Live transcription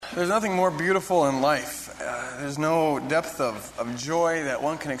There's nothing more beautiful in life. There's no depth of joy that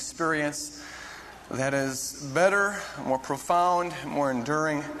one can experience that is better, more profound, more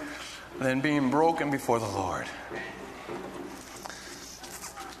enduring than being broken before the Lord.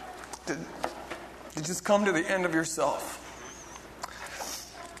 You just come to the end of yourself.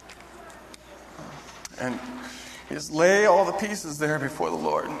 And you just lay all the pieces there before the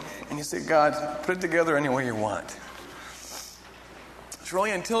Lord. And you say, God, put it together any way you want. It's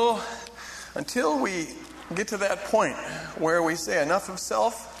really until we get to that point where we say enough of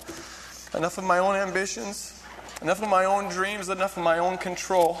self, enough of my own ambitions, enough of my own dreams, enough of my own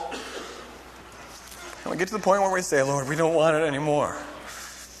control. And we get to the point where we say, Lord, we don't want it anymore.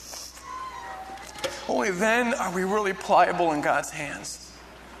 Only then are we really pliable in God's hands.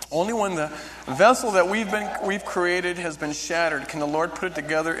 Only when the vessel that we've created has been shattered can the Lord put it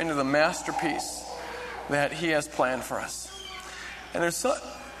together into the masterpiece that He has planned for us. And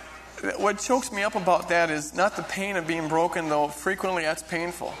what chokes me up about that is not the pain of being broken, though frequently that's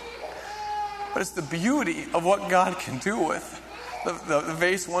painful. But it's the beauty of what God can do with the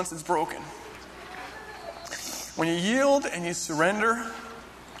vase once it's broken. When you yield and you surrender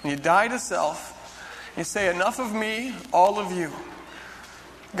and you die to self, and you say, enough of me, all of you,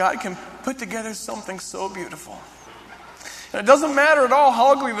 God can put together something so beautiful. And it doesn't matter at all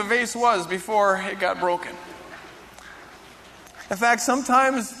how ugly the vase was before it got broken. In fact,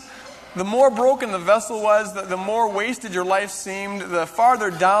 sometimes the more broken the vessel was, the more wasted your life seemed, the farther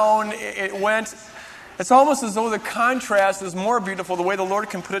down it went. It's almost as though the contrast is more beautiful, the way the Lord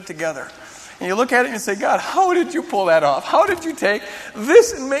can put it together. And you look at it and you say, God, how did you pull that off? How did you take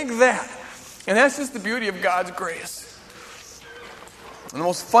this and make that? And that's just the beauty of God's grace. And the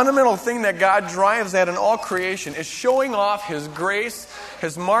most fundamental thing that God drives at in all creation is showing off His grace,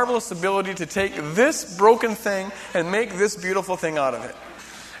 His marvelous ability to take this broken thing and make this beautiful thing out of it.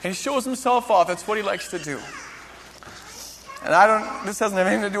 And He shows Himself off. That's what He likes to do. And this doesn't have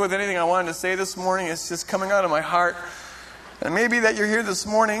anything to do with anything I wanted to say this morning. It's just coming out of my heart. And maybe that you're here this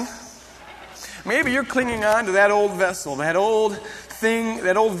morning. Maybe you're clinging on to that old vessel, that old thing,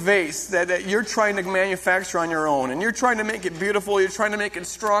 that old vase that you're trying to manufacture on your own. And you're trying to make it beautiful. You're trying to make it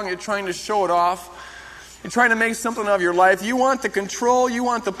strong. You're trying to show it off. You're trying to make something of your life. You want the control. You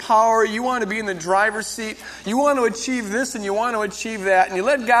want the power. You want to be in the driver's seat. You want to achieve this and you want to achieve that. And you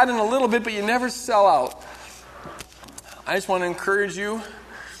let God in a little bit, but you never sell out. I just want to encourage you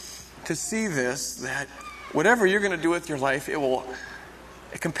to see this, that whatever you're going to do with your life,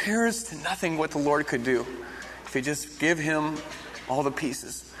 it compares to nothing what the Lord could do if you just give Him all the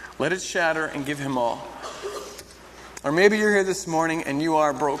pieces. Let it shatter and give Him all. Or maybe you're here this morning and you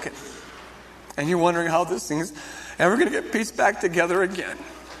are broken. And you're wondering how this thing's ever going to get pieced back together again.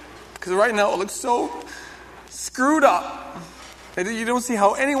 Because right now it looks so screwed up that you don't see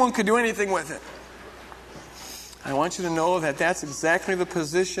how anyone could do anything with it. I want you to know that that's exactly the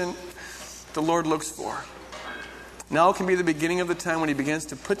position the Lord looks for. Now can be the beginning of the time when He begins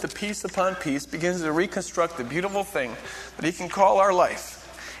to put the piece upon piece, begins to reconstruct the beautiful thing that He can call our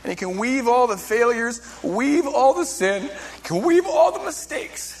life. And He can weave all the failures, weave all the sin, can weave all the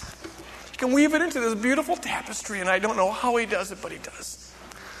mistakes. He can weave it into this beautiful tapestry, and I don't know how He does it, but He does.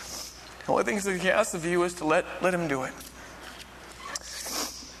 The only thing that He asks of you is to let Him do it.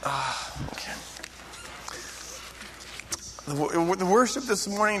 Okay. The worship this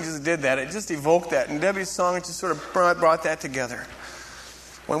morning just did that. It just evoked that. And Debbie's song just sort of brought that together.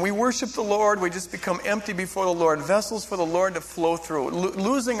 When we worship the Lord, we just become empty before the Lord, vessels for the Lord to flow through,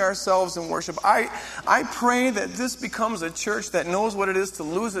 losing ourselves in worship. I pray that this becomes a church that knows what it is to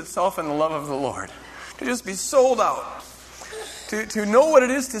lose itself in the love of the Lord. To just be sold out. To know what it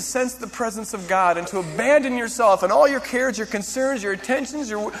is to sense the presence of God and to abandon yourself and all your cares, your concerns, your attentions,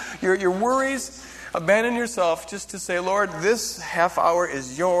 your worries. Abandon yourself just to say, Lord, this half hour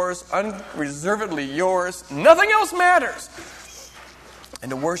is yours, unreservedly yours. Nothing else matters. And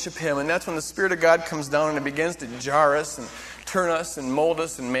to worship Him. And that's when the Spirit of God comes down and it begins to jar us and turn us and mold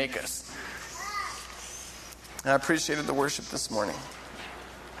us and make us. And I appreciated the worship this morning.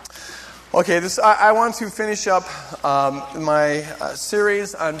 Okay, I want to finish up my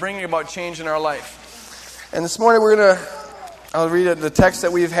series on bringing about change in our life. And this morning I'll read the text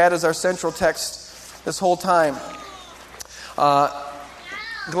that we've had as our central text this whole time.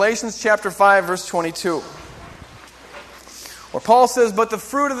 Galatians chapter 5, verse 22. Where Paul says, but the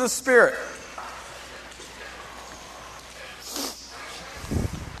fruit of the Spirit.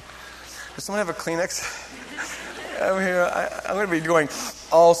 Does someone have a Kleenex? I'm going to be going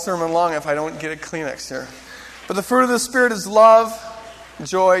all sermon long if I don't get a Kleenex here. But the fruit of the Spirit is love,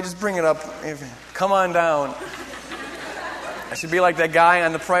 joy. Just bring it up. Come on down. should be like that guy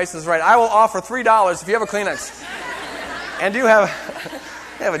on The Price is Right. I will offer $3 if you have a Kleenex. And do you have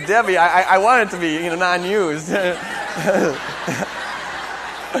a Debbie? I want it to be non-used.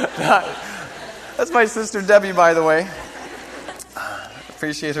 That's my sister Debbie, by the way.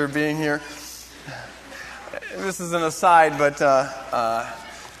 Appreciate her being here. This is an aside, but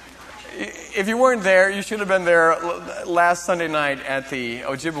if you weren't there, you should have been there last Sunday night at the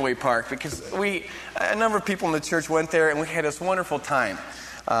Ojibwe Park, because a number of people in the church went there and we had this wonderful time.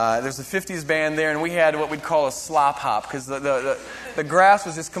 There's a 50s band there, and we had what we'd call a slop hop, because the grass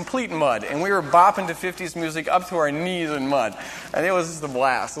was just complete mud, and we were bopping to 50s music up to our knees in mud, and it was just a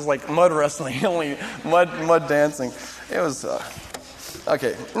blast. It was like mud wrestling, only mud dancing. It was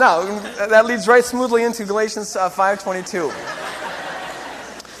okay. Now that leads right smoothly into Galatians 5:22.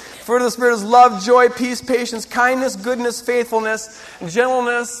 Fruit of the Spirit is love, joy, peace, patience, kindness, goodness, faithfulness,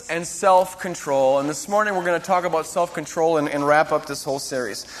 gentleness, and self-control. And this morning we're going to talk about self-control and wrap up this whole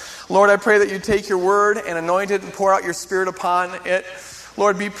series. Lord, I pray that you take your word and anoint it and pour out your Spirit upon it.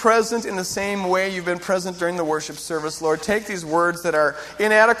 Lord, be present in the same way you've been present during the worship service. Lord, take these words that are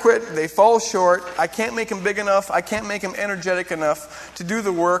inadequate, they fall short. I can't make them big enough. I can't make them energetic enough to do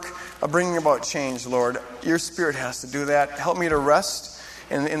the work of bringing about change, Lord. Your Spirit has to do that. Help me to rest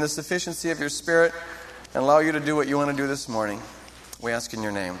in the sufficiency of your Spirit, and allow you to do what you want to do this morning. We ask in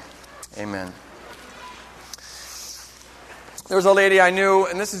your name. Amen. There was a lady I knew,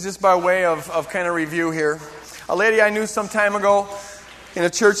 and this is just by way of kind of review here. A lady I knew some time ago in a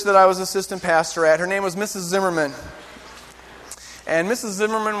church that I was assistant pastor at. Her name was Mrs. Zimmerman. And Mrs.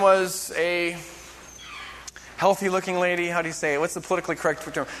 Zimmerman was a healthy-looking lady. How do you say it? What's the politically correct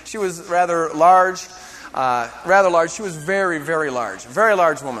term? She was rather large. She was very, very large. Very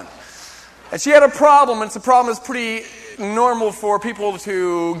large woman. And she had a problem, and it's a problem that's pretty normal for people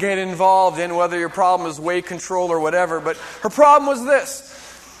to get involved in, whether your problem is weight control or whatever. But her problem was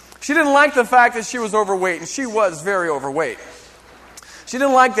this. She didn't like the fact that she was overweight, and she was very overweight. She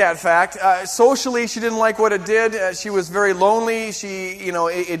didn't like that fact. Socially, she didn't like what it did. She was very lonely.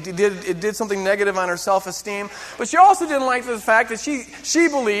 It did something negative on her self-esteem. But she also didn't like the fact that she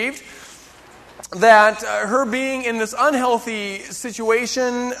believed that her being in this unhealthy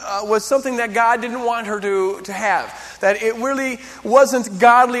situation was something that God didn't want her to have. That it really wasn't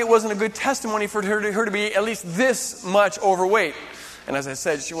godly, it wasn't a good testimony for her to be at least this much overweight. And as I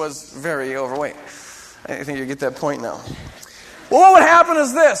said, she was very overweight. I think you get that point now. Well, what would happen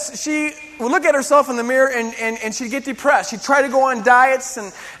is this. She would look at herself in the mirror and she'd get depressed. She'd try to go on diets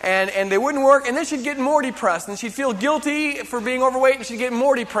and they wouldn't work, and then she'd get more depressed. And she'd feel guilty for being overweight, and she'd get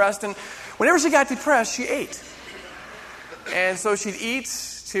more depressed. And whenever she got depressed, she ate. And so she'd eat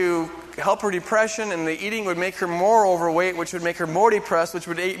to help her depression, and the eating would make her more overweight, which would make her more depressed, which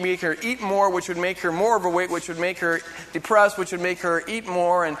would make her eat more, which would make her more overweight, which would make her depressed, which would make her eat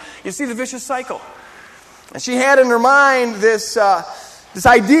more. And you see the vicious cycle. And she had in her mind this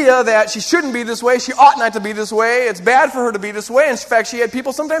idea that she shouldn't be this way, she ought not to be this way, it's bad for her to be this way. In fact, she had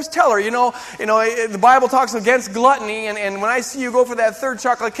people sometimes tell her, the Bible talks against gluttony, and when I see you go for that third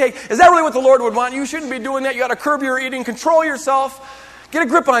chocolate cake, is that really what the Lord would want? You shouldn't be doing that. You got to curb your eating, control yourself, get a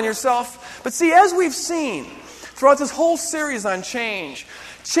grip on yourself. But see, as we've seen throughout this whole series on change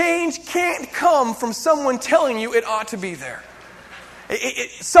can't come from someone telling you it ought to be there.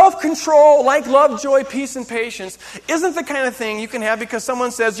 Self-control, like love, joy, peace, and patience, isn't the kind of thing you can have because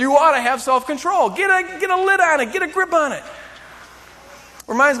someone says you ought to have self-control. Get a lid on it. Get a grip on it.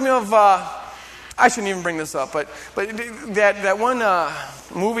 Reminds me of, I shouldn't even bring this up, but that one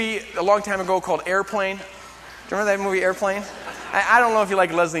movie a long time ago called Airplane. Do you remember that movie, Airplane? I don't know if you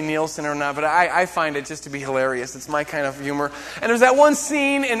like Leslie Nielsen or not, but I find it just to be hilarious. It's my kind of humor. And there's that one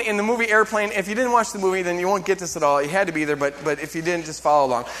scene in the movie Airplane. If you didn't watch the movie, then you won't get this at all. You had to be there, but if you didn't, just follow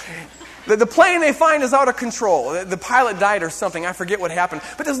along. The plane they find is out of control. The pilot died or something. I forget what happened.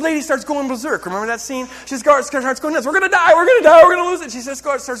 But this lady starts going berserk. Remember that scene? She starts going nuts. We're going to die. We're going to lose it. She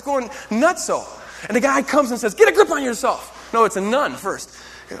starts going nutso. And the guy comes and says, get a grip on yourself. No, it's a nun first.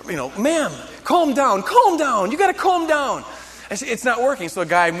 Ma'am, calm down. You got to calm down. And it's not working, so a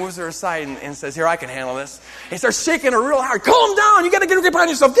guy moves her aside and says, here, I can handle this. He starts shaking her real hard. Calm down. You got to get a grip on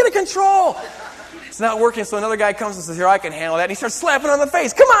yourself. Get a control. It's not working, so another guy comes and says, here, I can handle that. And he starts slapping her on the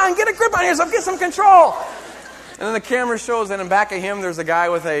face. Come on, get a grip on yourself. Get some control. And then the camera shows that in back of him, there's a guy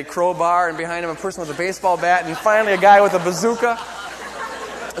with a crowbar, and behind him, a person with a baseball bat, and finally a guy with a bazooka.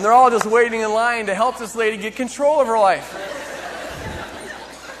 And they're all just waiting in line to help this lady get control of her life.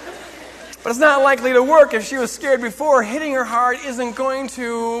 But it's not likely to work. If she was scared before, hitting her hard isn't going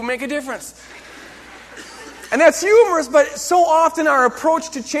to make a difference. And that's humorous, but so often our approach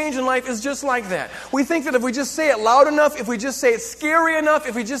to change in life is just like that. We think that if we just say it loud enough, if we just say it scary enough,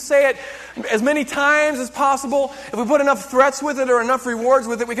 if we just say it as many times as possible, if we put enough threats with it or enough rewards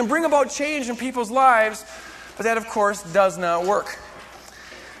with it, we can bring about change in people's lives. But that, of course, does not work.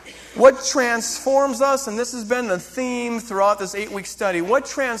 What transforms us, and this has been the theme throughout this 8-week study, what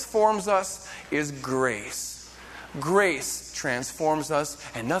transforms us is grace. Grace transforms us,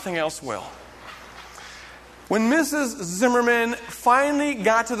 and nothing else will. When Mrs. Zimmerman finally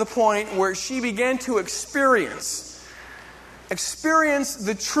got to the point where she began to experience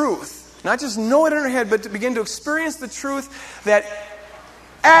the truth, not just know it in her head, but to begin to experience the truth that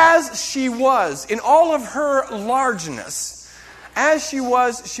as she was, in all of her largeness, as she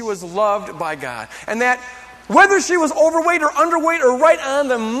was loved by God. And that whether she was overweight or underweight or right on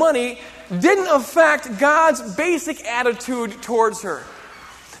the money didn't affect God's basic attitude towards her.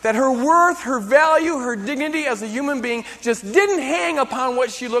 That her worth, her value, her dignity as a human being just didn't hang upon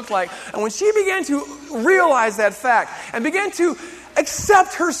what she looked like. And when she began to realize that fact and began to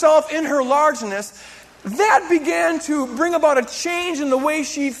accept herself in her largeness, that began to bring about a change in the way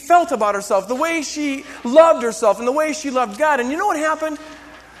she felt about herself, the way she loved herself, and the way she loved God. And you know what happened?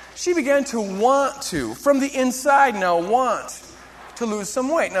 She began to want to, from the inside now, want to lose some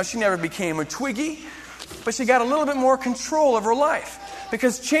weight. Now, she never became a Twiggy, but she got a little bit more control of her life.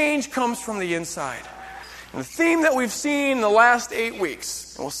 Because change comes from the inside. And the theme that we've seen in the last 8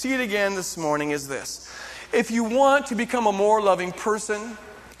 weeks, and we'll see it again this morning, is this. If you want to become a more loving person,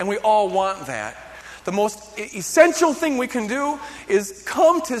 and we all want that, the most essential thing we can do is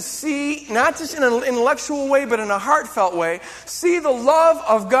come to see, not just in an intellectual way, but in a heartfelt way, see the love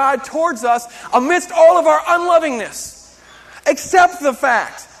of God towards us amidst all of our unlovingness. Accept the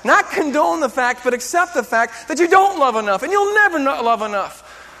fact. Not condone the fact, but accept the fact that you don't love enough, and you'll never love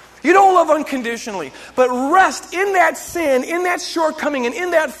enough. You don't love unconditionally, but rest in that sin, in that shortcoming, and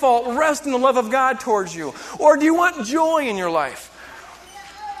in that fault, rest in the love of God towards you. Or do you want joy in your life?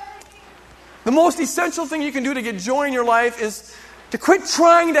 The most essential thing you can do to get joy in your life is to quit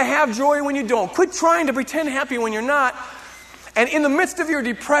trying to have joy when you don't. Quit trying to pretend happy when you're not. And in the midst of your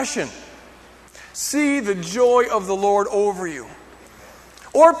depression, see the joy of the Lord over you.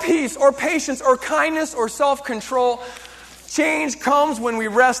 Or peace, or patience, or kindness, or self-control. Change comes when we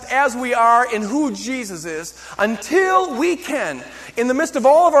rest as we are in who Jesus is. Until we can, in the midst of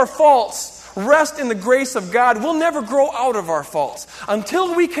all of our faults, rest in the grace of God, we'll never grow out of our faults.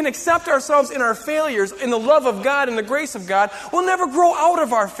 Until we can accept ourselves in our failures, in the love of God and the grace of God, we'll never grow out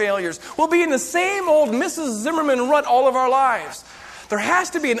of our failures. We'll be in the same old Mrs. Zimmerman rut all of our lives. There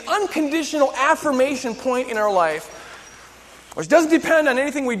has to be an unconditional affirmation point in our life, which doesn't depend on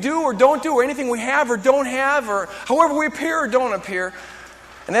anything we do or don't do, or anything we have or don't have, or however we appear or don't appear.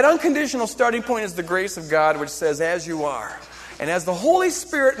 And that unconditional starting point is the grace of God, which says, as you are. And as the Holy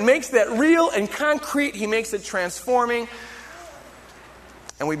Spirit makes that real and concrete, He makes it transforming,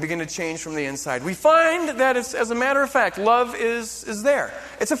 and we begin to change from the inside. We find that, as a matter of fact, love is there.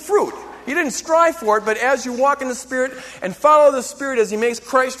 It's a fruit. You didn't strive for it, but as you walk in the Spirit and follow the Spirit as He makes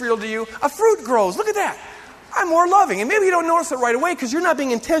Christ real to you, a fruit grows. Look at that. I'm more loving. And maybe you don't notice it right away because you're not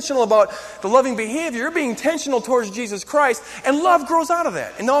being intentional about the loving behavior. You're being intentional towards Jesus Christ, and love grows out of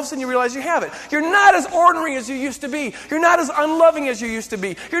that. And all of a sudden you realize you have it. You're not as ordinary as you used to be. You're not as unloving as you used to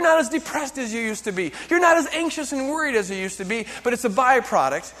be. You're not as depressed as you used to be. You're not as anxious and worried as you used to be, but it's a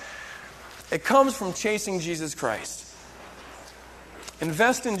byproduct. It comes from chasing Jesus Christ.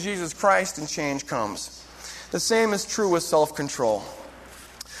 Invest in Jesus Christ and change comes. The same is true with self-control.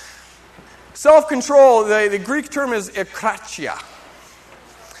 Self-control, the Greek term is ekratia.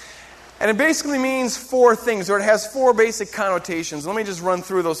 And it basically means 4 things, or it has 4 basic connotations. Let me just run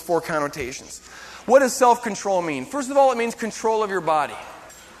through those 4 connotations. What does self-control mean? First of all, it means control of your body.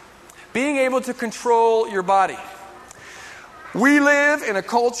 Being able to control your body. We live in a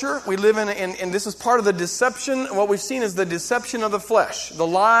culture, we live in this is part of the deception. What we've seen is the deception of the flesh, the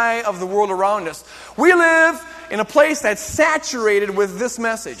lie of the world around us. We live in a place that's saturated with this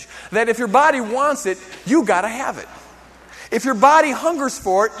message, that if your body wants it, you got to have it. If your body hungers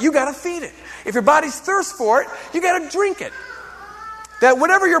for it, you got to feed it. If your body's thirsts for it, you got to drink it. That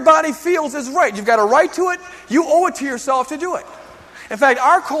whatever your body feels is right. You've got a right to it. You owe it to yourself to do it. In fact,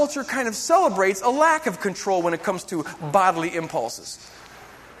 our culture kind of celebrates a lack of control when it comes to bodily impulses.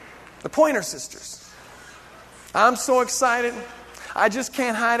 The Pointer Sisters. I'm so excited. I just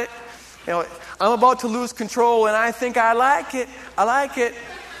can't hide it. You know, I'm about to lose control and I think I like it. I like it.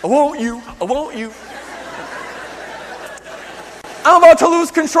 I won't you. I won't you. I'm about to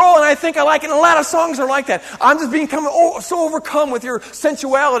lose control, and I think I like it. And a lot of songs are like that. I'm just becoming so overcome with your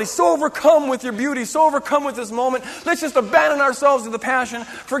sensuality, so overcome with your beauty, so overcome with this moment. Let's just abandon ourselves to the passion.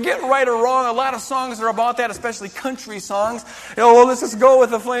 Forget right or wrong. A lot of songs are about that, especially country songs. Well, let's just go with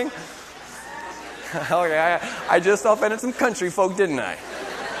the fling. Okay, I just offended some country folk, didn't I?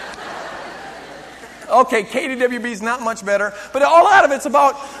 Okay, KDWB is not much better, but a lot of it's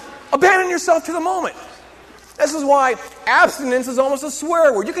about abandoning yourself to the moment. This is why abstinence is almost a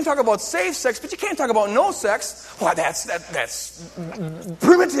swear word. You can talk about safe sex, but you can't talk about no sex. Well, that's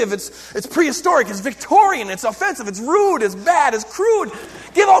primitive, it's prehistoric, it's Victorian, it's offensive, it's rude, it's bad, it's crude.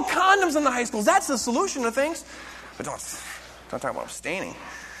 Give out condoms in the high schools. That's the solution to things. But don't talk about abstaining.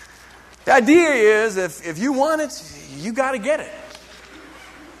 The idea is if you want it, you got to get it.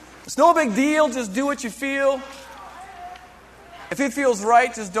 It's no big deal. Just do what you feel. If it feels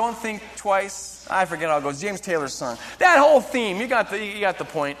right, just don't think twice. I forget how it goes. James Taylor's song. That whole theme, you got the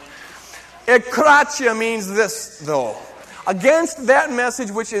point. Ekratia means this, though. Against that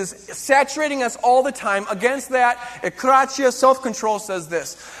message, which is saturating us all the time, against that, ekratia, self-control, says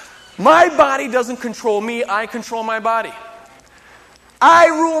this. My body doesn't control me, I control my body. I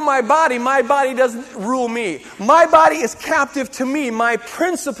rule my body doesn't rule me. My body is captive to me, my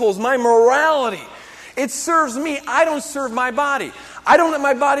principles, my morality. It serves me. I don't serve my body. I don't let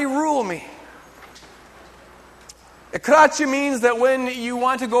my body rule me. Ekratia means that when you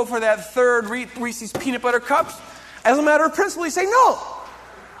want to go for that third Reese's peanut butter cups, as a matter of principle, you say no.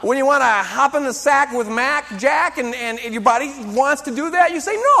 When you want to hop in the sack with Jack, and your body wants to do that, you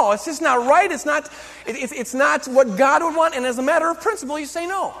say no. It's just not right. It's not what God would want. And as a matter of principle, you say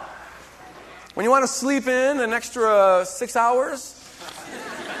no. When you want to sleep in an extra 6 hours,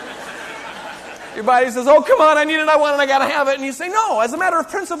 your body says, oh, come on, I need it, I want it, I got to have it. And you say no. As a matter of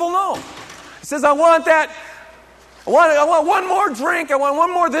principle, no. It says, I want that. I want one more drink. I want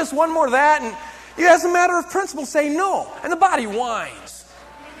one more this, one more that. And you, as a matter of principle, say no. And the body whines.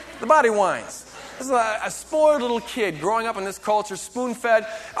 The body whines. This is a spoiled little kid growing up in this culture, spoon-fed.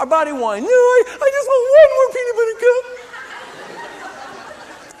 Our body whines. No, I just want one more peanut butter cup.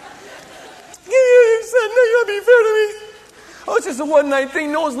 You said, no, you're not being fair to me. Oh, it's just a one-night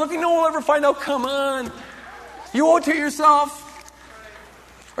thing. No one's looking. No one will ever find out. Come on. You owe it to yourself.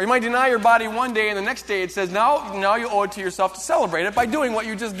 Or you might deny your body one day, and the next day it says, now you owe it to yourself to celebrate it by doing what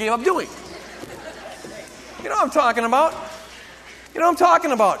you just gave up doing. You know what I'm talking about? You know what I'm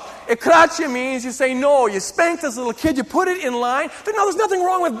talking about? Ekratia means you say no. You spank this little kid. You put it in line. But no, there's nothing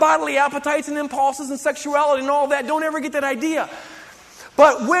wrong with bodily appetites and impulses and sexuality and all that. Don't ever get that idea.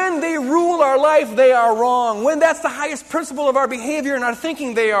 But when they rule our life, they are wrong. When that's the highest principle of our behavior and our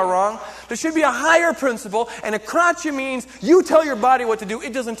thinking, they are wrong. There should be a higher principle. And ekratia means you tell your body what to do.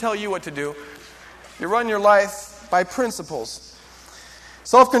 It doesn't tell you what to do. You run your life by principles.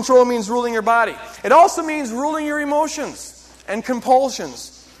 Self-control means ruling your body. It also means ruling your emotions and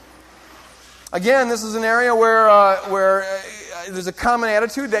compulsions. Again, this is an area where there's a common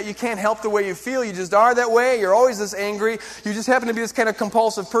attitude that you can't help the way you feel. You just are that way. You're always this angry. You just happen to be this kind of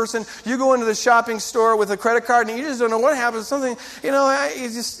compulsive person. You go into the shopping store with a credit card and you just don't know what happens. Something,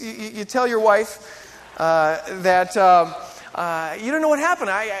 you tell your wife that you don't know what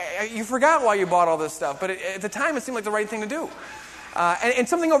happened. You forgot why you bought all this stuff. But at the time, it seemed like the right thing to do. And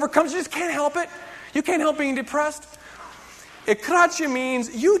something overcomes you. You just can't help it. You can't help being depressed. Ekratia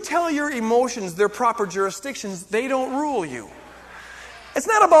means you tell your emotions their proper jurisdictions. They don't rule you. It's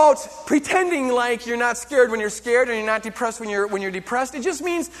not about pretending like you're not scared when you're scared and you're not depressed when you're depressed. It just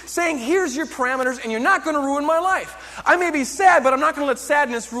means saying, here's your parameters and you're not going to ruin my life. I may be sad, but I'm not going to let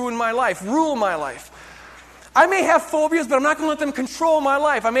sadness rule my life. I may have phobias, but I'm not going to let them control my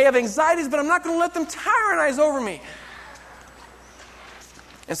life. I may have anxieties, but I'm not going to let them tyrannize over me.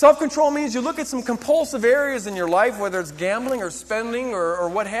 And self-control means you look at some compulsive areas in your life, whether it's gambling or spending or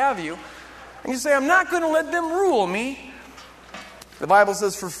what have you, and you say, I'm not going to let them rule me. The Bible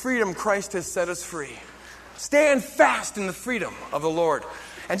says, for freedom Christ has set us free. Stand fast in the freedom of the Lord.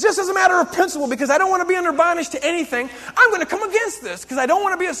 And just as a matter of principle, because I don't want to be under bondage to anything, I'm going to come against this because I don't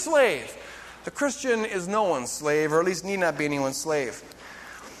want to be a slave. The Christian is no one's slave, or at least need not be anyone's slave.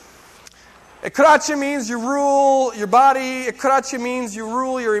 Ekratia means you rule your body. Ekratia means you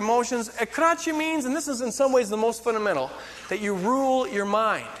rule your emotions. Ekratia means, and this is in some ways the most fundamental, that you rule your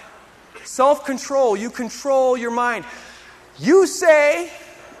mind. Self-control. You control your mind. You say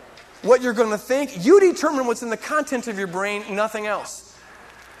what you're going to think. You determine what's in the content of your brain, nothing else.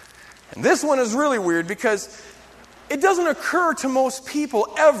 And this one is really weird because it doesn't occur to most people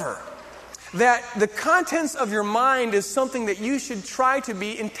ever that the contents of your mind is something that you should try to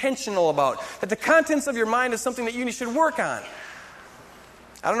be intentional about. That the contents of your mind is something that you should work on.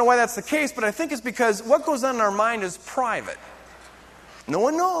 I don't know why that's the case, but I think it's because what goes on in our mind is private. No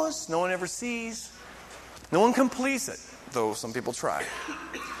one knows. No one ever sees. No one can police it, though some people try.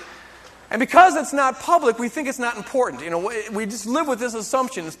 And because it's not public, we think it's not important. We just live with this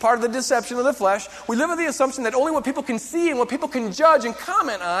assumption. It's part of the deception of the flesh. We live with the assumption that only what people can see and what people can judge and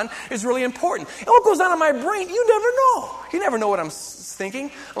comment on is really important. And what goes on in my brain, you never know. You never know what I'm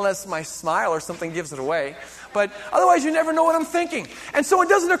thinking, unless my smile or something gives it away. But otherwise, you never know what I'm thinking. And so it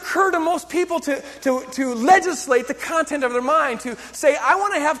doesn't occur to most people to legislate the content of their mind, to say, I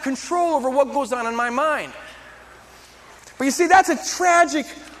want to have control over what goes on in my mind. But you see, that's a tragic,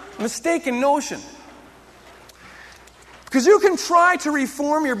 mistaken notion. Because you can try to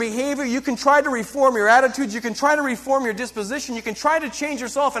reform your behavior, you can try to reform your attitudes, you can try to reform your disposition, you can try to change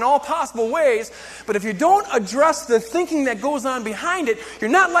yourself in all possible ways, but if you don't address the thinking that goes on behind it, you're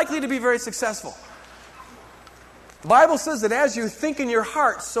not likely to be very successful. The Bible says that as you think in your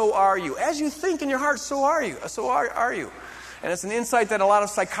heart, so are you. As you think in your heart, so are you. Are you. And it's an insight that a lot of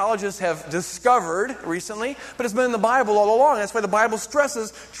psychologists have discovered recently, but it's been in the Bible all along. That's why the Bible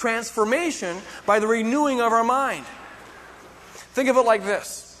stresses transformation by the renewing of our mind. Think of it like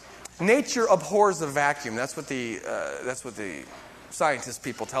this. Nature abhors a vacuum. That's what the scientist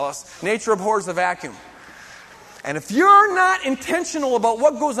people tell us. Nature abhors a vacuum. And if you're not intentional about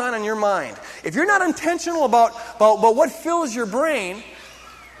what goes on in your mind, if you're not intentional about what fills your brain,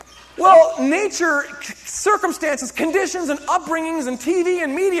 well, nature, circumstances, conditions, and upbringings, and TV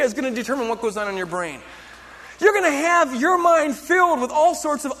and media is going to determine what goes on in your brain. You're going to have your mind filled with all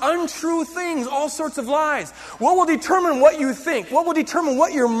sorts of untrue things, all sorts of lies. What will determine what you think? What will determine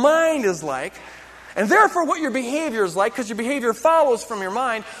what your mind is like? And therefore what your behavior is like, because your behavior follows from your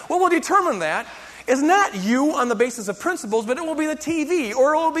mind. What will determine that is not you on the basis of principles, but it will be the TV,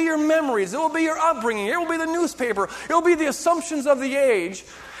 or it will be your memories, it will be your upbringing, it will be the newspaper, it will be the assumptions of the age.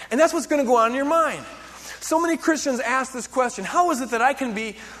 And that's what's going to go on in your mind. So many Christians ask this question, how is it that I can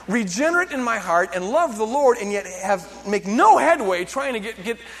be regenerate in my heart and love the Lord and yet make no headway trying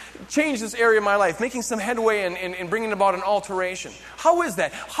to change this area of my life, making some headway in bringing about an alteration? How is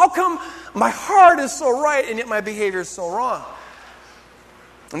that? How come my heart is so right and yet my behavior is so wrong?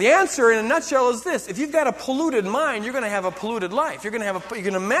 And the answer in a nutshell is this. If you've got a polluted mind, you're going to have a polluted life. You're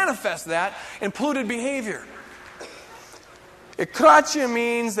going to manifest that in polluted behavior. Ikratia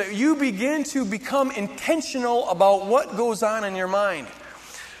means that you begin to become intentional about what goes on in your mind.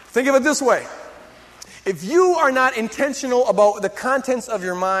 Think of it this way. If you are not intentional about the contents of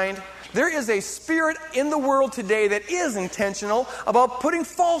your mind, there is a spirit in the world today that is intentional about putting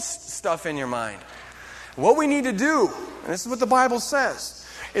false stuff in your mind. What we need to do, and this is what the Bible says,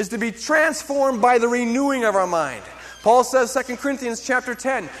 is to be transformed by the renewing of our mind. Paul says, 2 Corinthians chapter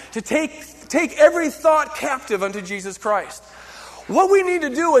 10, to take every thought captive unto Jesus Christ. What we need to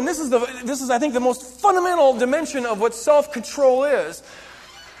do, and this is I think the most fundamental dimension of what self-control is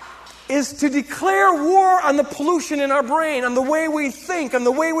to declare war on the pollution in our brain, on the way we think, on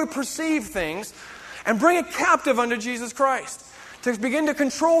the way we perceive things, and bring it captive unto Jesus Christ. To begin to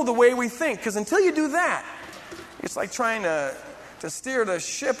control the way we think. Because until you do that, it's like trying to steer a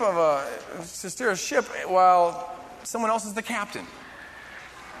ship while someone else is the captain.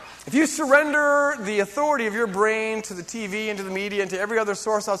 If you surrender the authority of your brain to the TV and to the media and to every other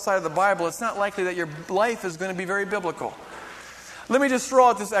source outside of the Bible, it's not likely that your life is going to be very biblical. Let me just throw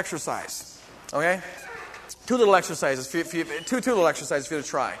out this exercise, okay? Two little exercises for you to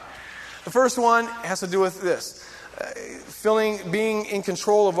try. The first one has to do with this, being in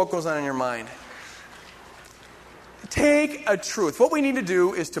control of what goes on in your mind. Take a truth. What we need to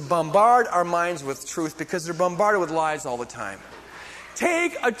do is to bombard our minds with truth because they're bombarded with lies all the time.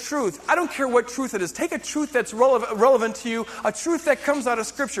 Take a truth. I don't care what truth it is. Take a truth that's relevant to you, a truth that comes out of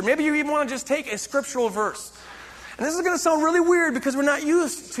Scripture. Maybe you even want to just take a scriptural verse. And this is going to sound really weird because we're not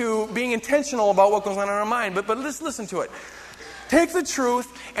used to being intentional about what goes on in our mind, but let's listen to it. Take the truth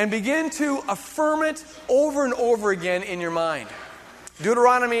and begin to affirm it over and over again in your mind.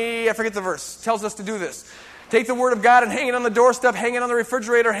 Deuteronomy, I forget the verse, tells us to do this. Take the Word of God and hang it on the doorstep, hang it on the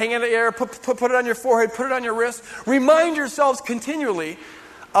refrigerator, hang it in the air, put it on your forehead, put it on your wrist. Remind yourselves continually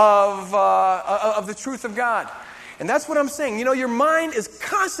of the truth of God. And that's what I'm saying. You know, your mind is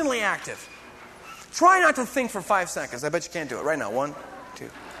constantly active. Try not to think for 5 seconds. I bet you can't do it right now. 1, 2.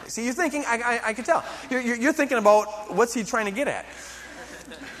 See, you're thinking, I can tell. You're thinking about what's he trying to get at.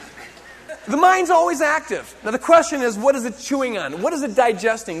 The mind's always active. Now the question is, what is it chewing on? What is it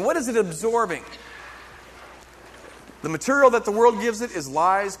digesting? What is it absorbing? The material that the world gives it is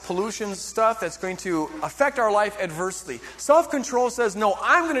lies, pollution, stuff that's going to affect our life adversely. Self-control says, no,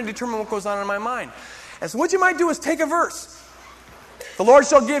 I'm going to determine what goes on in my mind. And so what you might do is take a verse. The Lord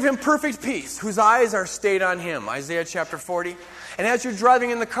shall give him perfect peace, whose eyes are stayed on him. Isaiah chapter 40. And as you're driving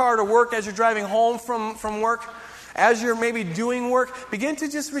in the car to work, as you're driving home from work, as you're maybe doing work, begin to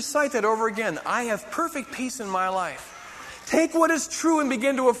just recite that over again. I have perfect peace in my life. Take what is true and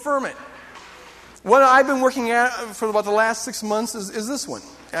begin to affirm it. What I've been working at for about the last 6 months is this one.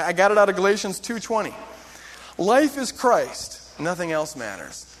 I got it out of Galatians 2:20. Life is Christ. Nothing else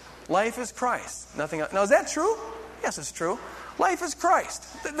matters. Life is Christ. Nothing else. Now, is that true? Yes, it's true. Life is Christ.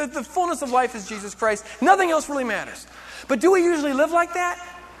 The fullness of life is Jesus Christ. Nothing else really matters. But do we usually live like that?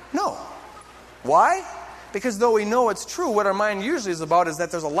 No. Why? Because though we know it's true, what our mind usually is about is that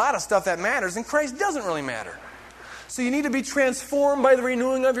there's a lot of stuff that matters and Christ doesn't really matter. So you need to be transformed by the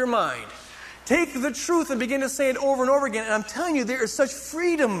renewing of your mind. Take the truth and begin to say it over and over again. And I'm telling you, there is such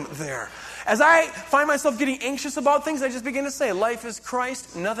freedom there. As I find myself getting anxious about things, I just begin to say, life is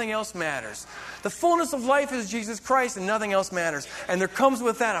Christ, nothing else matters. The fullness of life is Jesus Christ, and nothing else matters. And there comes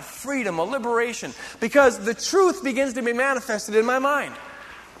with that a freedom, a liberation, because the truth begins to be manifested in my mind.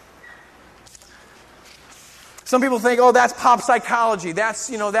 Some people think, oh, that's pop psychology. That's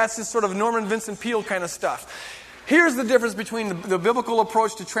this sort of Norman Vincent Peale kind of stuff. Here's the difference between the biblical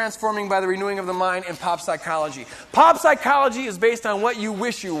approach to transforming by the renewing of the mind and pop psychology. Pop psychology is based on what you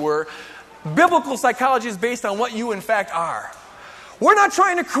wish you were. Biblical psychology is based on what you in fact are. We're not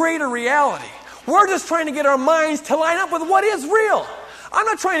trying to create a reality. We're just trying to get our minds to line up with what is real. I'm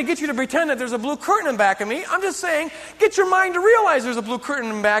not trying to get you to pretend that there's a blue curtain in back of me. I'm just saying, get your mind to realize there's a blue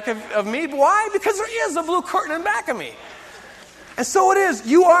curtain in back of me. Why? Because there is a blue curtain in back of me. And so it is.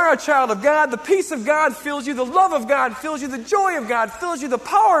 You are a child of God. The peace of God fills you. The love of God fills you. The joy of God fills you. The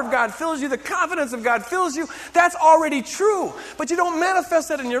power of God fills you. The confidence of God fills you. That's already true. But you don't manifest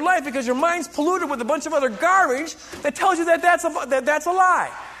that in your life because your mind's polluted with a bunch of other garbage that tells you that that's a lie.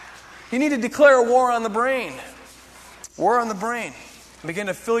 You need to declare a war on the brain. War on the brain. Begin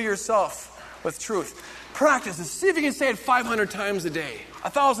to fill yourself with truth. Practice it. See if you can say it 500 times a day,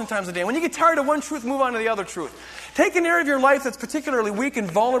 1,000 times a day. When you get tired of one truth, move on to the other truth. Take an area of your life that's particularly weak and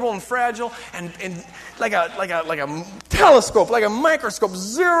vulnerable and fragile, and like a telescope, like a microscope,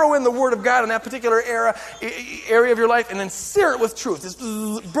 zero in the Word of God in that particular area of your life, and then sear it with truth. Just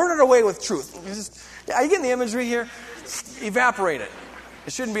burn it away with truth. Are you getting the imagery here? Evaporate it.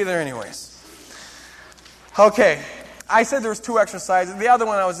 It shouldn't be there anyways. Okay. I said there was 2 exercises. The other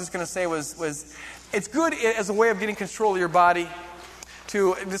one I was just going to say was it's good as a way of getting control of your body.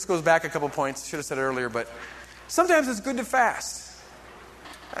 This goes back a couple points. Should have said it earlier, but sometimes it's good to fast.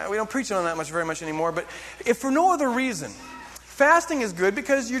 We don't preach on that very much anymore, but if for no other reason, fasting is good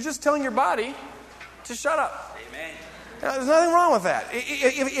because you're just telling your body to shut up. Amen. There's nothing wrong with that.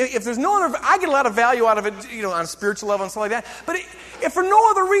 If there's no other, I get a lot of value out of it, on a spiritual level and stuff like that. But if for no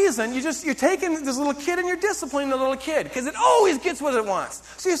other reason, you're taking this little kid and you're disciplining the little kid because it always gets what it wants.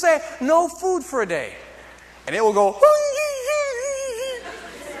 So you say, no food for a day, and it will go.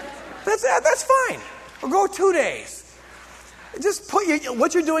 That's fine. We'll go 2 days. Just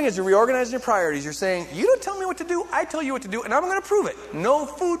what you're doing is you're reorganizing your priorities. You're saying, you don't tell me what to do, I tell you what to do, and I'm going to prove it. No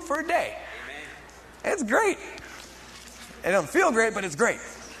food for a day. Amen. It's great. It doesn't feel great, but it's great.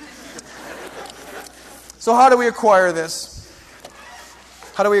 So how do we acquire this?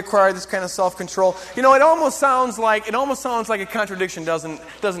 How do we acquire this kind of self-control? It almost sounds like a contradiction, doesn't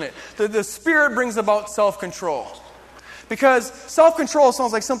it? The Spirit brings about self-control. Because self-control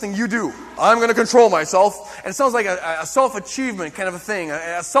sounds like something you do. I'm going to control myself. And it sounds like a self-achievement kind of a thing,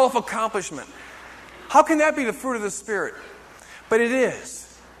 a self-accomplishment. How can that be the fruit of the Spirit? But it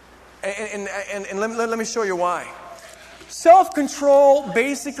is. And let me show you why. Self-control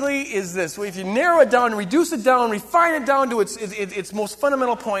basically is this. If you narrow it down, reduce it down, refine it down to its most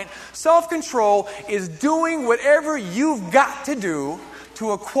fundamental point, self-control is doing whatever you've got to do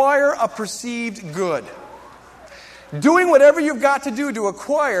to acquire a perceived good. Doing whatever you've got to do to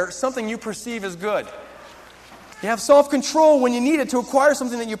acquire something you perceive as good. You have self-control when you need it to acquire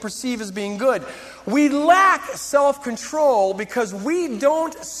something that you perceive as being good. We lack self-control because we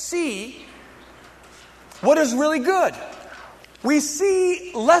don't see what is really good. We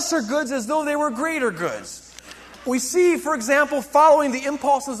see lesser goods as though they were greater goods. We see, for example, following the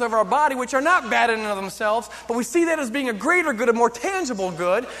impulses of our body, which are not bad in and of themselves, but we see that as being a greater good, a more tangible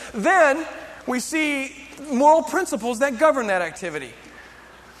good. Then we see moral principles that govern that activity.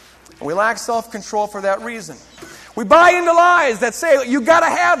 We lack self-control for that reason. We buy into lies that say, you got to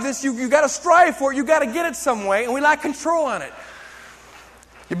have this, you got to strive for it, you got to get it some way, and we lack control on it.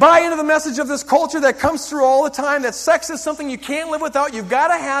 You buy into the message of this culture that comes through all the time, that sex is something you can't live without, you've got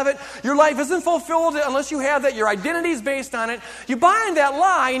to have it, your life isn't fulfilled unless you have that, your identity is based on it. You buy into that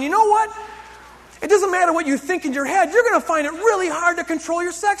lie, and you know what? It doesn't matter what you think in your head. You're going to find it really hard to control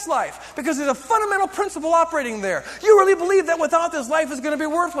your sex life because there's a fundamental principle operating there. You really believe that without this, life is going to be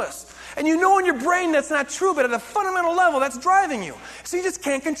worthless. And you know in your brain that's not true, but at a fundamental level, that's driving you. So you just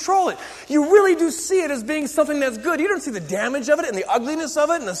can't control it. You really do see it as being something that's good. You don't see the damage of it and the ugliness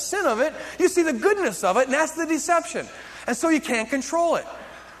of it and the sin of it. You see the goodness of it, and that's the deception. And so you can't control it.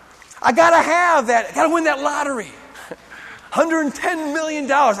 I got to have that. I got to win that lottery. $110 million.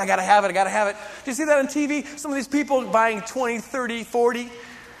 I got to have it. I got to have it. Do you see that on TV? Some of these people buying 20, 30, 40.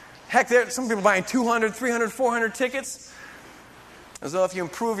 Heck, some people buying 200, 300, 400 tickets. As though if you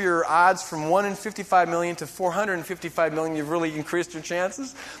improve your odds from 1 in 55 million to 455 million, you've really increased your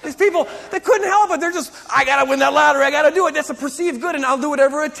chances. These people, they couldn't help it. They're just, I got to win that lottery. I got to do it. That's a perceived good, and I'll do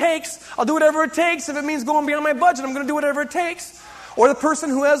whatever it takes. I'll do whatever it takes. If it means going beyond my budget, I'm going to do whatever it takes. Or the person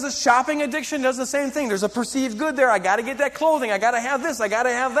who has a shopping addiction does the same thing. There's a perceived good there. I got to get that clothing. I got to have this. I got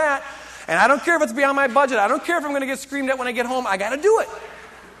to have that. And I don't care if it's beyond my budget. I don't care if I'm going to get screamed at when I get home. I got to do it.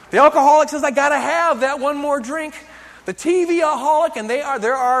 The alcoholic says, I got to have that one more drink. The TV-aholic, and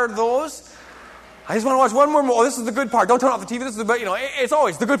there are those. I just want to watch one more. Oh, this is the good part. Don't turn off the TV. This is the, it's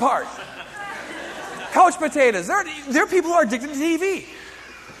always the good part. Couch potatoes. There are people who are addicted to TV.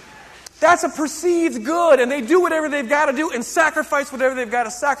 That's a perceived good, and they do whatever they've got to do and sacrifice whatever they've got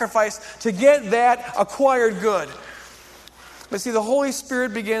to sacrifice to get that acquired good. But see, the Holy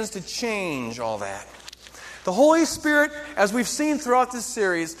Spirit begins to change all that. The Holy Spirit, as we've seen throughout this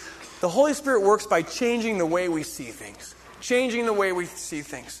series, the Holy Spirit works by changing the way we see things. Changing the way we see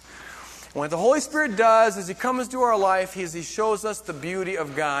things. What the Holy Spirit does is He comes into our life, He shows us the beauty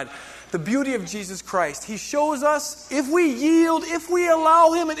of God. The beauty of Jesus Christ. He shows us, if we yield, if we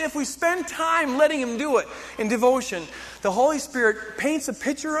allow Him, and if we spend time letting Him do it in devotion, the Holy Spirit paints a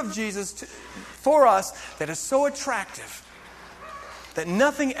picture of Jesus for us that is so attractive that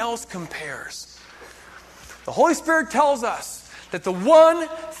nothing else compares. The Holy Spirit tells us that the one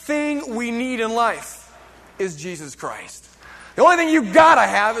thing we need in life is Jesus Christ. The only thing you've got to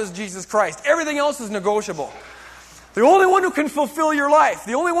have is Jesus Christ. Everything else is negotiable. The only one who can fulfill your life,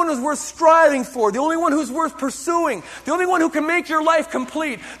 the only one who's worth striving for, the only one who's worth pursuing, the only one who can make your life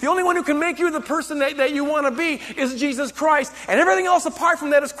complete, the only one who can make you the person that you want to be is Jesus Christ. And everything else apart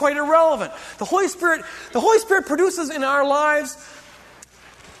from that is quite irrelevant. The Holy Spirit produces in our lives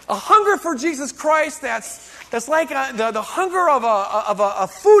a hunger for Jesus Christ that's like the hunger of a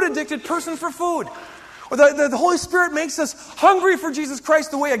food-addicted person for food. Or the Holy Spirit makes us hungry for Jesus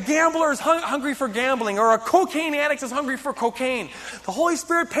Christ the way a gambler is hungry for gambling, or a cocaine addict is hungry for cocaine. The Holy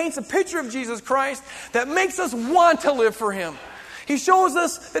Spirit paints a picture of Jesus Christ that makes us want to live for Him. He shows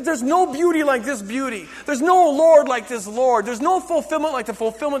us that there's no beauty like this beauty. There's no Lord like this Lord. There's no fulfillment like the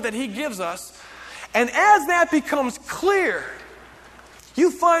fulfillment that He gives us. And as that becomes clear, you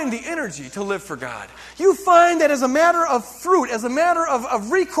find the energy to live for God. You find that as a matter of fruit, as a matter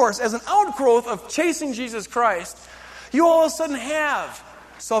of recourse, as an outgrowth of chasing Jesus Christ, you all of a sudden have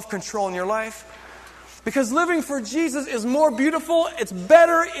self-control in your life. Because living for Jesus is more beautiful, it's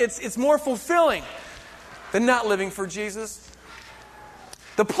better, it's more fulfilling than not living for Jesus.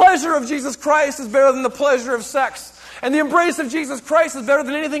 The pleasure of Jesus Christ is better than the pleasure of sex. And the embrace of Jesus Christ is better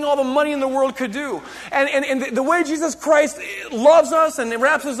than anything all the money in the world could do. And the way Jesus Christ loves us and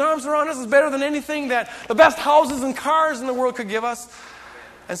wraps His arms around us is better than anything that the best houses and cars in the world could give us.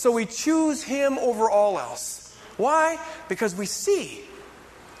 And so we choose Him over all else. Why? Because we see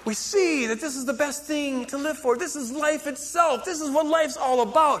that this is the best thing to live for. This is life itself. This is what life's all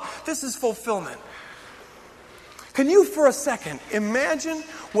about. This is fulfillment. Can you for a second imagine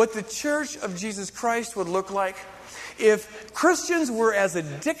what the Church of Jesus Christ would look like if Christians were as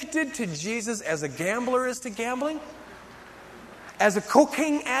addicted to Jesus as a gambler is to gambling? As a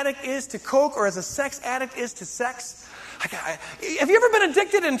cocaine addict is to coke, or as a sex addict is to sex? Have you ever been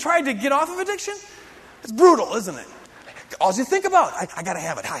addicted and tried to get off of addiction? It's brutal, isn't it? All you think about, I got to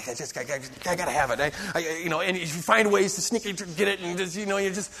have it. I got to have it. And you find ways to sneakily get it, and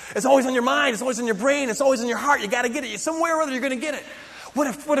it's always on your mind, it's always in your brain, it's always in your heart. You got to get it. Somewhere or other, you're going to get it.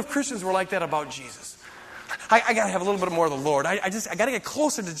 What if Christians were like that about Jesus? I got to have a little bit more of the Lord. I got to get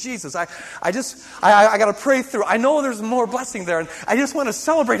closer to Jesus. I got to pray through. I know there's more blessing there, and I just want to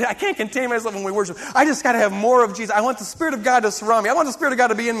celebrate it. I can't contain myself when we worship. I just got to have more of Jesus. I want the Spirit of God to surround me. I want the Spirit of God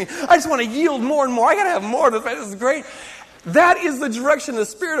to be in me. I just want to yield more and more. I got to have more of this. This is great. That is the direction the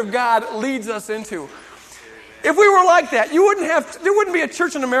Spirit of God leads us into. If we were like that, there wouldn't be a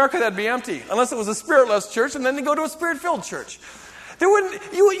church in America that'd be empty, unless it was a spiritless church, and then they go to a spirit-filled church. You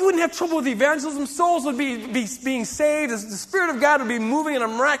wouldn't have trouble with evangelism. Souls would be being saved. The Spirit of God would be moving in a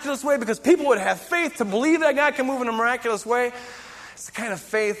miraculous way because people would have faith to believe that God can move in a miraculous way. It's the kind of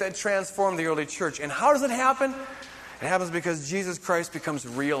faith that transformed the early church. And how does it happen? It happens because Jesus Christ becomes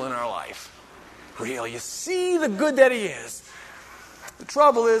real in our life. Real. You see the good that He is. The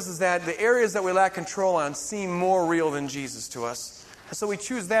trouble is that the areas that we lack control on seem more real than Jesus to us. And so we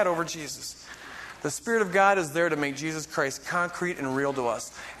choose that over Jesus. The Spirit of God is there to make Jesus Christ concrete and real to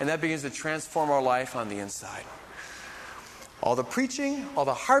us. And that begins to transform our life on the inside. All the preaching, all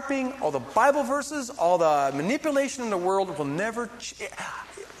the harping, all the Bible verses, all the manipulation in the world will never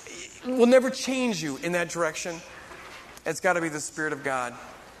change you in that direction. It's got to be the Spirit of God.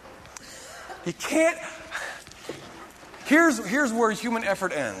 You can't... Here's where human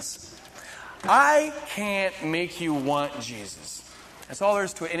effort ends. I can't make you want Jesus. That's all there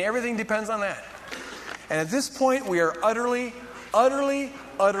is to it. And everything depends on that. And at this point, we are utterly, utterly,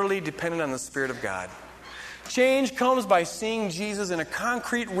 utterly dependent on the Spirit of God. Change comes by seeing Jesus in a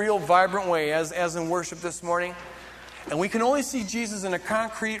concrete, real, vibrant way, as in worship this morning. And we can only see Jesus in a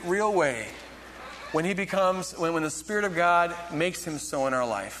concrete, real way when the Spirit of God makes Him so in our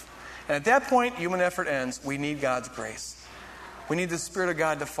life. And at that point, human effort ends. We need God's grace. We need the Spirit of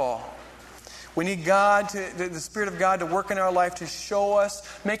God to fall. We need the Spirit of God to work in our life to show us,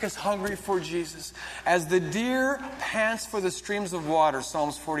 make us hungry for Jesus. As the deer pants for the streams of water,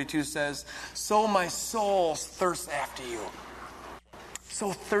 Psalms 42 says, so my soul thirsts after you.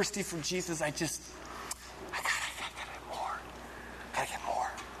 So thirsty for Jesus, I gotta get more. I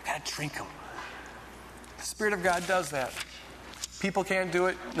gotta drink Him. The Spirit of God does that. People can't do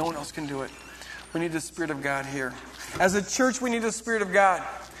it. No one else can do it. We need the Spirit of God here. As a church, we need the Spirit of God.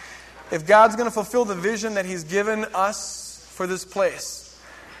 If God's going to fulfill the vision that He's given us for this place,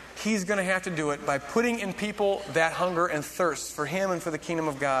 He's going to have to do it by putting in people that hunger and thirst for Him and for the kingdom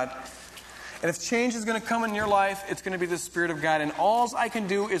of God. And if change is going to come in your life, it's going to be the Spirit of God. And all I can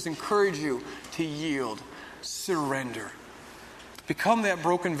do is encourage you to yield, surrender. Become that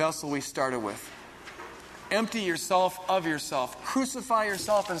broken vessel we started with. Empty yourself of yourself. Crucify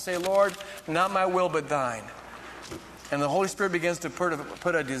yourself and say, Lord, not my will but thine. And the Holy Spirit begins to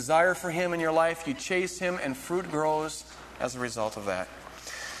put a desire for Him in your life. You chase Him and fruit grows as a result of that.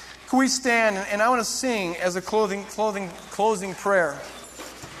 Can we stand? And I want to sing as a closing prayer.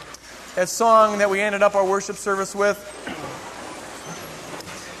 That song that we ended up our worship service with.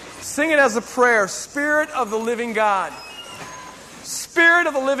 Sing it as a prayer. Spirit of the living God. Spirit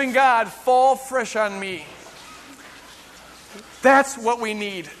of the living God, fall fresh on me. That's what we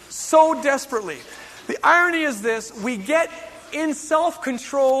need so desperately. The irony is this, we get in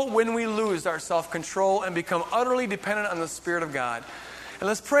self-control when we lose our self-control and become utterly dependent on the Spirit of God. And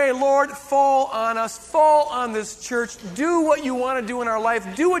let's pray, Lord, fall on us, fall on this church. Do what you want to do in our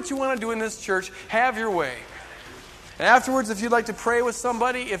life. Do what you want to do in this church. Have your way. And afterwards, if you'd like to pray with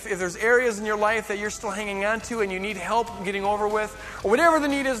somebody, if there's areas in your life that you're still hanging on to and you need help getting over with, or whatever the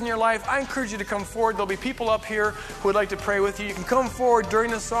need is in your life, I encourage you to come forward. There'll be people up here who would like to pray with you. You can come forward during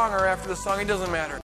the song or after the song. It doesn't matter.